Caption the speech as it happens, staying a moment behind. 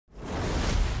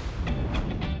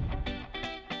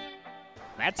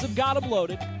Mets have got him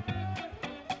loaded.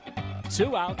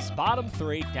 2 outs, bottom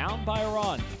 3, down by a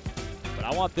run. But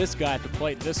I want this guy at the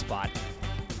plate in this spot.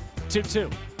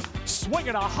 2-2.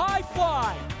 Swinging a high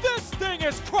fly. This thing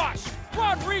is crushed.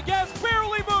 Rodriguez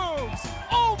barely moves.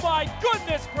 Oh my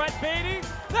goodness, Brett Baty.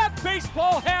 That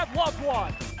baseball had loved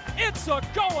ones. It's a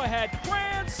go-ahead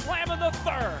grand slam in the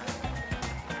third.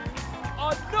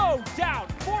 A no-doubt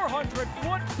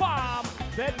 400-foot bomb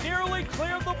that nearly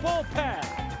cleared the bullpen.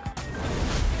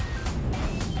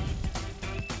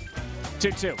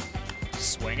 2-2.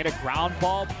 Swinging a ground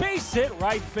ball, base hit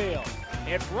right field.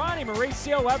 If Ronnie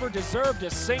Mauricio ever deserved a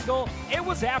single, it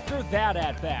was after that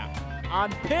at-bat.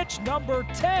 On pitch number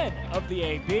 10 of the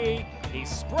AB, he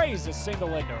sprays a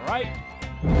single into right.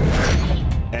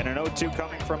 And an 0-2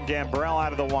 coming from Gambrell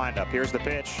out of the windup. Here's the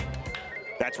pitch.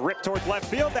 That's ripped towards left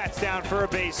field. That's down for a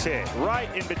base hit. Right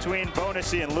in between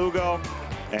Bonucci and Lugo.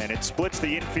 And it splits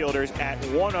the infielders at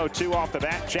 1-0-2 off the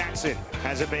bat. Jackson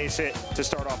has a base hit to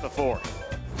start off the fourth.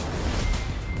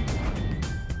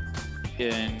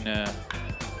 In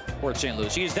Port St.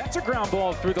 Lucie, that's a ground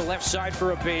ball through the left side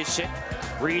for a base hit.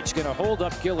 Reed's going to hold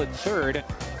up Gill at third.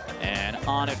 And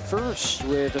on at first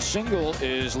with a single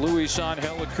is Luis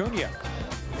Angel Acuna.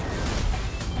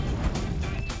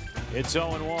 It's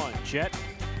 0-1. Jet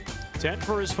 10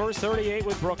 for his first 38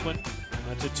 with Brooklyn.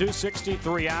 That's a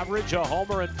 .263 average, a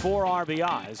homer, and 4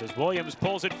 RBIs as Williams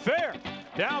pulls it fair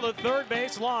down the third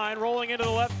base line, rolling into the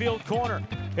left field corner.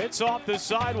 Hits off the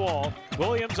sidewall.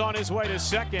 Williams on his way to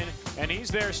second, and he's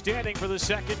there standing for the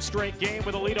second straight game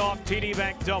with a leadoff TD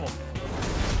Bank double.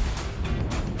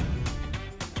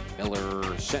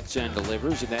 Miller sets and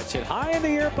delivers, and that's hit high in the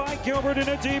air by Gilbert in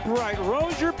a deep right.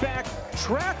 Rozier back,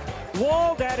 track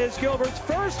wall. That is Gilbert's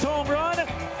first home run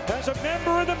as a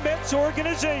member of the Mets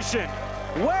organization.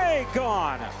 Way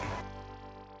gone.